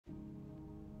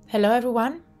Hello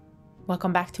everyone,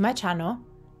 welcome back to my channel.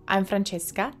 I'm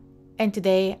Francesca and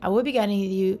today I will be guiding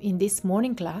you in this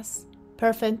morning class,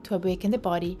 perfect to awaken the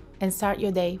body and start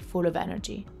your day full of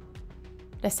energy.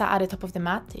 Let's start at the top of the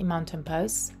mat in mountain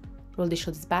pose, roll the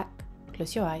shoulders back,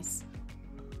 close your eyes.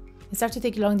 And start to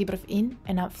take a long deep breath in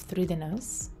and out through the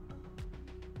nose.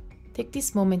 Take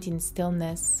this moment in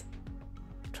stillness,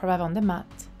 travel on the mat,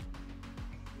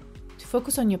 to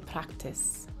focus on your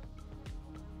practice.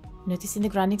 Noticing the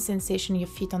grounding sensation in your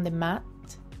feet on the mat,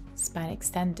 spine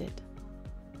extended.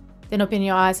 Then open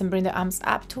your eyes and bring the arms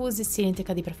up towards the ceiling, take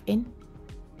a deep breath in.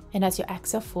 And as you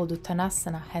exhale, fold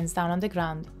Uttanasana, hands down on the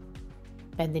ground.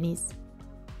 Bend the knees.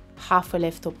 Halfway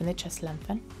lift, open the chest,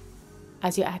 lengthen.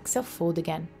 As you exhale, fold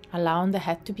again, allowing the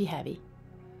head to be heavy.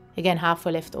 Again,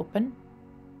 halfway lift, open.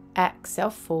 Exhale,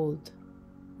 fold.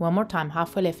 One more time,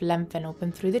 halfway lift, lengthen,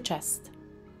 open through the chest.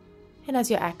 And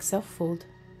as you exhale, fold.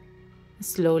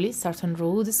 Slowly start to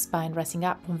unroll the spine, rising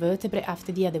up one vertebrae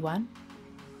after the other one.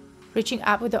 Reaching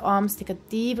up with the arms, take a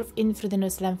deep breath in through the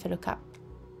nose, lengthen, look up.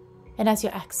 And as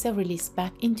you exhale, release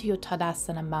back into your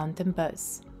Tadasana mountain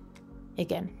pose.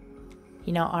 Again,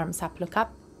 inhale, arms up, look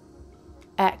up.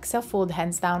 Exhale, fold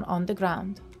hands down on the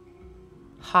ground.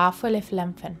 Halfway lift,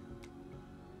 lengthen.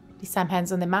 This time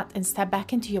hands on the mat and step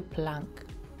back into your plank.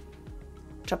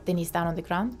 Drop the knees down on the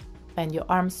ground, bend your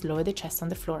arms, lower the chest on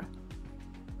the floor.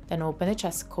 Then open the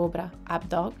chest, cobra, up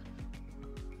dog.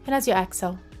 And as you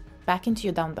exhale, back into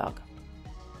your down dog.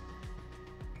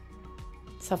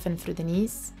 Soften through the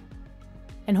knees.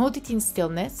 And hold it in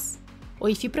stillness. Or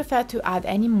if you prefer to add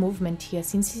any movement here,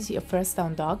 since it's your first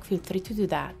down dog, feel free to do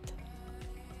that.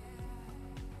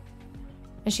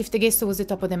 And shift the gaze towards the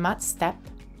top of the mat, step,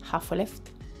 halfway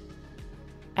lift.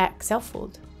 Exhale,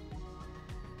 fold.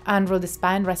 Unroll the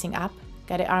spine, rising up.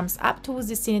 Get the arms up towards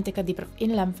the ceiling, take a deep breath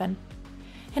in, lengthen.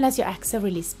 And as you exhale,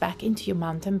 release back into your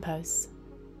mountain pose.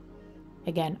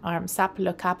 Again, arms up,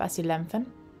 look up as you lengthen.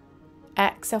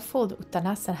 Exhale, fold,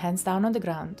 Uttanasana, hands down on the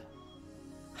ground.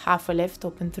 Halfway lift,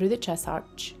 open through the chest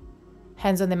arch.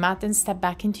 Hands on the mat and step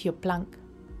back into your plank.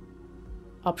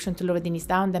 Option to lower the knees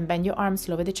down, then bend your arms,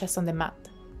 lower the chest on the mat.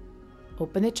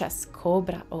 Open the chest,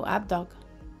 cobra or up dog.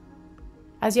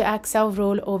 As you exhale,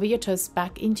 roll over your toes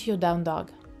back into your down dog.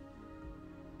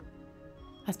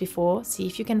 As before, see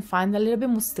if you can find a little bit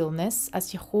more stillness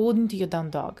as you hold into your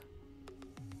down dog.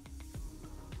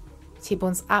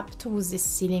 T-bones up towards the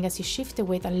ceiling as you shift the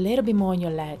weight a little bit more on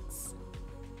your legs.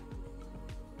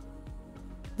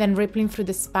 Then rippling through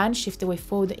the spine, shift the weight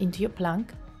forward into your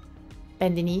plank.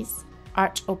 Bend the knees,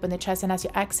 arch open the chest, and as you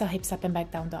exhale, hips up and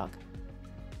back, down dog.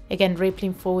 Again,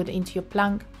 rippling forward into your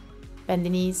plank. Bend the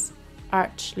knees,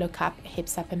 arch, look up,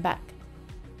 hips up and back.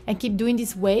 And keep doing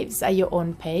these waves at your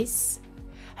own pace.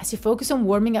 As you focus on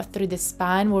warming up through the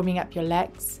spine, warming up your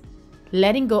legs,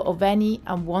 letting go of any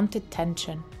unwanted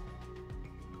tension.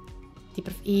 Deep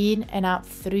breath in and out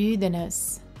through the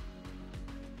nose.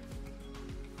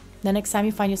 The next time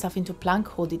you find yourself into plank,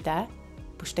 hold it there.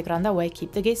 Push the ground away,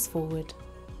 keep the gaze forward.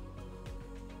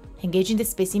 Engaging the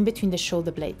space in between the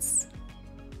shoulder blades.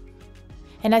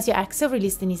 And as you exhale,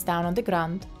 release the knees down on the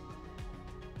ground.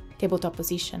 Tabletop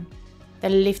position.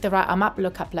 Then lift the right arm up,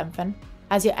 look up, lengthen.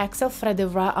 As you exhale, thread the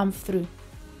right arm through.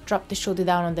 Drop the shoulder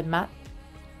down on the mat.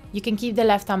 You can keep the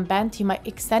left arm bent, you might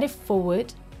extend it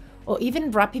forward or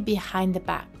even wrap it behind the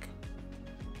back.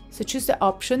 So choose the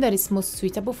option that is most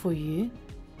suitable for you,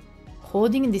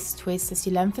 holding in this twist as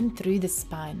you lengthen through the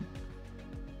spine.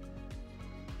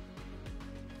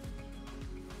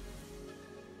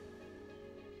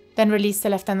 Then release the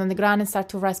left hand on the ground and start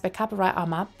to rise back up, right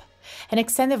arm up. And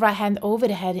extend the right hand over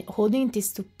the head, holding this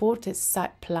supported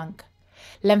side plank.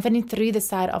 Lengthening through the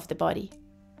side of the body.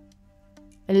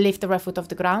 Lift the right foot off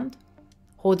the ground.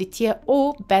 Hold it here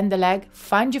or bend the leg,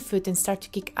 find your foot and start to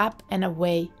kick up and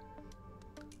away.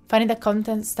 Finding the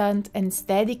constant and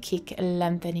steady kick and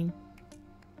lengthening.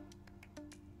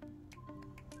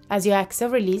 As you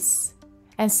exhale, release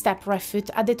and step right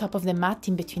foot at the top of the mat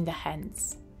in between the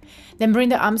hands. Then bring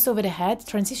the arms over the head,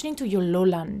 transitioning to your low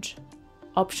lunge.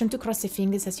 Option to cross the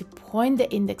fingers as you point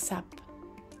the index up.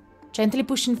 Gently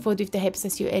pushing forward with the hips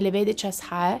as you elevate the chest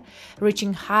higher,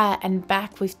 reaching higher and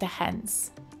back with the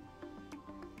hands.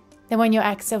 Then when you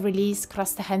exhale, release,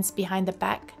 cross the hands behind the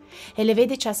back. Elevate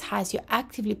the chest high as you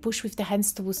actively push with the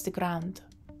hands towards the ground.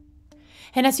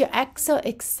 And as you exhale,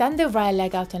 extend the right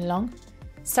leg out and long.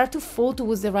 Start to fold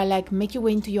towards the right leg, make your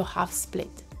way into your half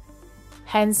split.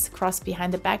 Hands cross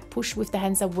behind the back, push with the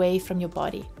hands away from your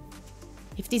body.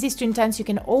 If this is too intense, you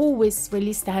can always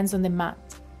release the hands on the mat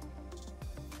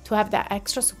to have that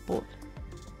extra support.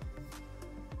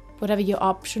 Whatever your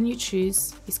option you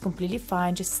choose is completely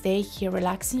fine. Just stay here,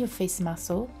 relaxing your face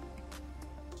muscle,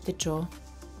 the jaw.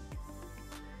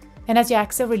 And as you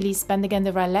exhale, release, bend again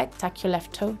the right leg, tuck your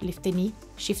left toe, lift the knee,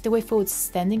 shift away forward,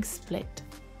 standing split.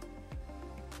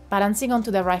 Balancing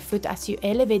onto the right foot as you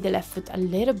elevate the left foot a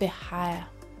little bit higher.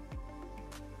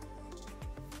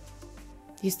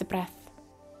 Use the breath.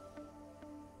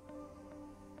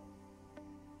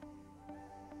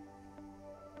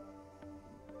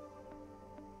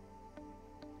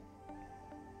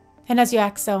 And as you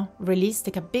exhale, release,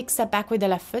 take a big step back with the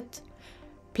left foot.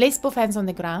 Place both hands on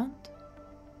the ground.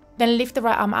 Then lift the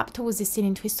right arm up towards the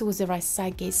ceiling, twist towards the right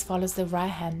side, gaze follows the right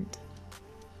hand.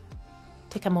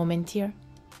 Take a moment here.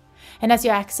 And as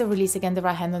you exhale, release again the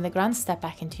right hand on the ground, step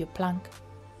back into your plank.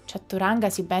 Chaturanga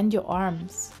as you bend your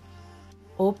arms.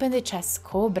 Open the chest,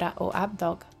 cobra or up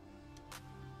dog.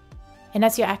 And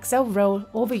as you exhale, roll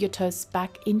over your toes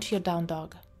back into your down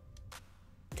dog.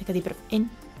 Take a deep breath in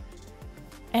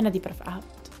and a deep breath out.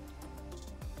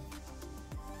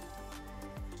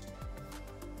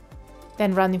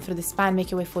 Then rounding through the spine,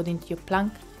 make your way forward into your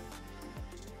plank.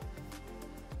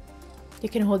 You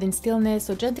can hold in stillness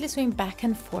or gently swing back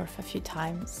and forth a few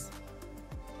times.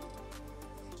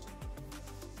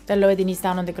 Then lower the knees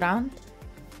down on the ground.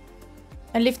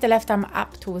 And lift the left arm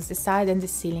up towards the side and the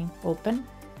ceiling, open.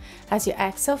 As you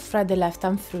exhale, thread the left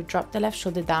arm through, drop the left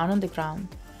shoulder down on the ground.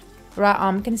 Right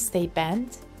arm can stay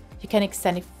bent. You can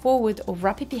extend it forward or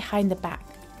wrap it behind the back.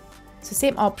 So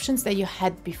same options that you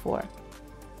had before.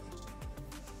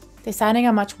 Deciding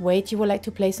how much weight you would like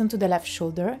to place onto the left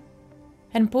shoulder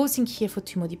and pausing here for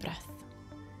 2 more deep breaths.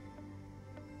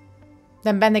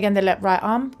 Then bend again the right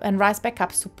arm and rise back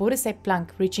up, support a side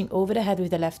plank, reaching over the head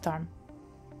with the left arm.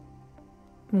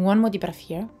 1 more deep breath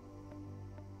here.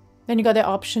 Then you got the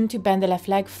option to bend the left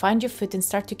leg, find your foot and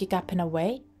start to kick up and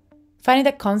away, finding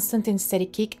that constant and steady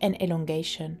kick and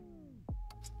elongation.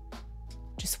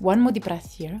 Just 1 more deep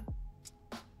breath here.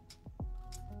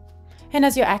 And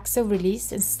as you exhale,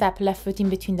 release and step left foot in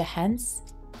between the hands.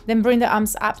 Then bring the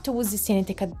arms up towards the ceiling.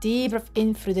 Take a deep breath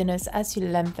in through the nose as you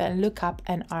lengthen, look up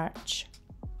and arch.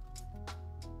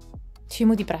 2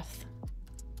 more deep breaths.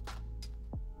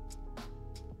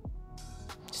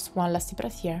 Just 1 last deep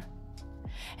breath here.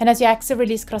 And as you exhale,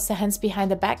 release, cross the hands behind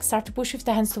the back. Start to push with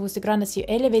the hands towards the ground as you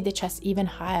elevate the chest even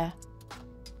higher.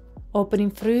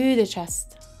 Opening through the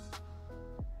chest.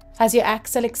 As you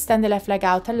exhale, extend the left leg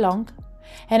out and long.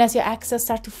 And as you exhale,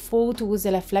 start to fall towards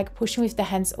the left leg, pushing with the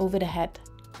hands over the head.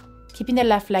 Keeping the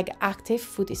left leg active,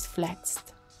 foot is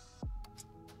flexed.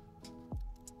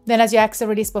 Then as you exhale,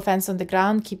 release both hands on the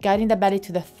ground, keep guiding the belly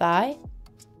to the thigh.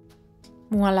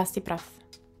 1 last deep breath.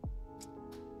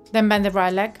 Then bend the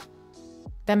right leg.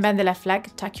 Then bend the left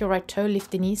leg, tuck your right toe,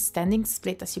 lift the knees, standing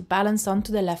split as you balance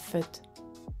onto the left foot.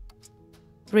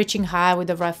 Reaching high with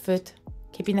the right foot,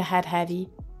 keeping the head heavy.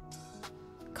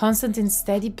 Constant and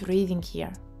steady breathing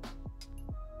here.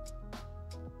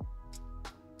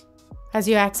 As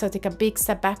you exhale, take a big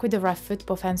step back with the right foot,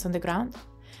 both hands on the ground.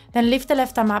 Then lift the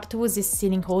left arm up towards the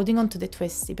ceiling, holding onto the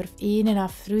twist. Deep breath in and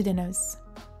out through the nose.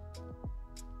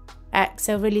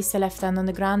 Exhale, release the left hand on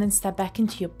the ground and step back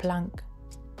into your plank.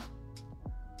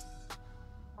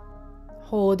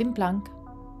 Hold in plank.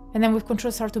 And then with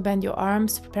control, start to bend your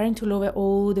arms, preparing to lower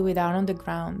all the way down on the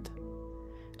ground.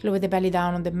 Lower the belly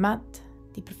down on the mat.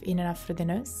 Deep breath in and out through the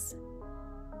nose.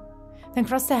 Then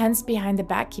cross the hands behind the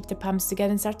back, keep the palms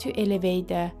together and start to elevate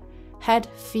the head,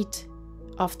 feet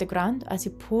off the ground as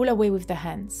you pull away with the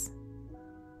hands.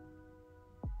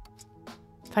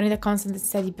 Finding the constant and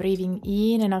steady breathing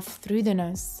in and out through the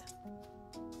nose.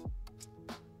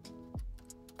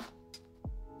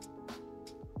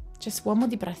 Just 1 more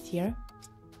deep breath here.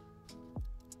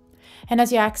 And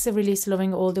as you exhale, release,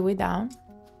 lowering all the way down.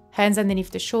 Hands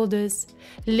underneath the shoulders.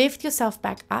 Lift yourself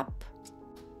back up.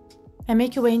 And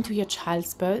make your way into your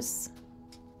child's pose.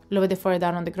 Lower the forehead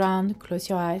down on the ground. Close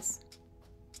your eyes.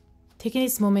 Taking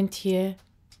this moment here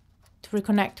to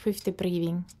reconnect with the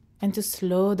breathing and to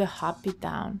slow the heartbeat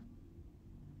down.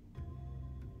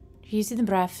 Using the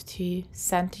breath to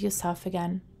center yourself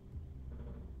again.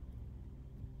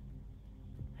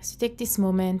 As you take this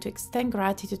moment to extend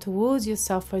gratitude towards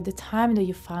yourself for the time that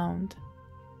you found.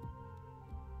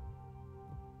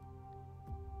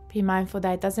 Be mindful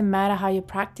that it doesn't matter how your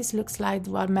practice looks like,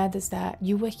 what matters that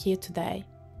you were here today.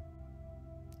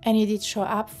 And you did show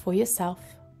up for yourself.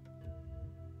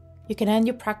 You can end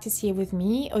your practice here with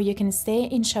me, or you can stay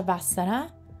in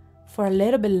Shavasana for a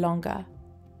little bit longer,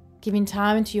 giving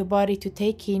time to your body to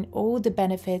take in all the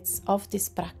benefits of this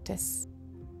practice.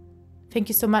 Thank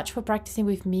you so much for practicing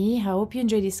with me. I hope you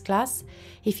enjoyed this class.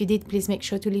 If you did, please make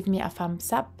sure to leave me a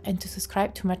thumbs up and to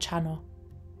subscribe to my channel.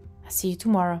 I'll see you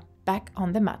tomorrow, back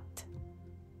on the mat.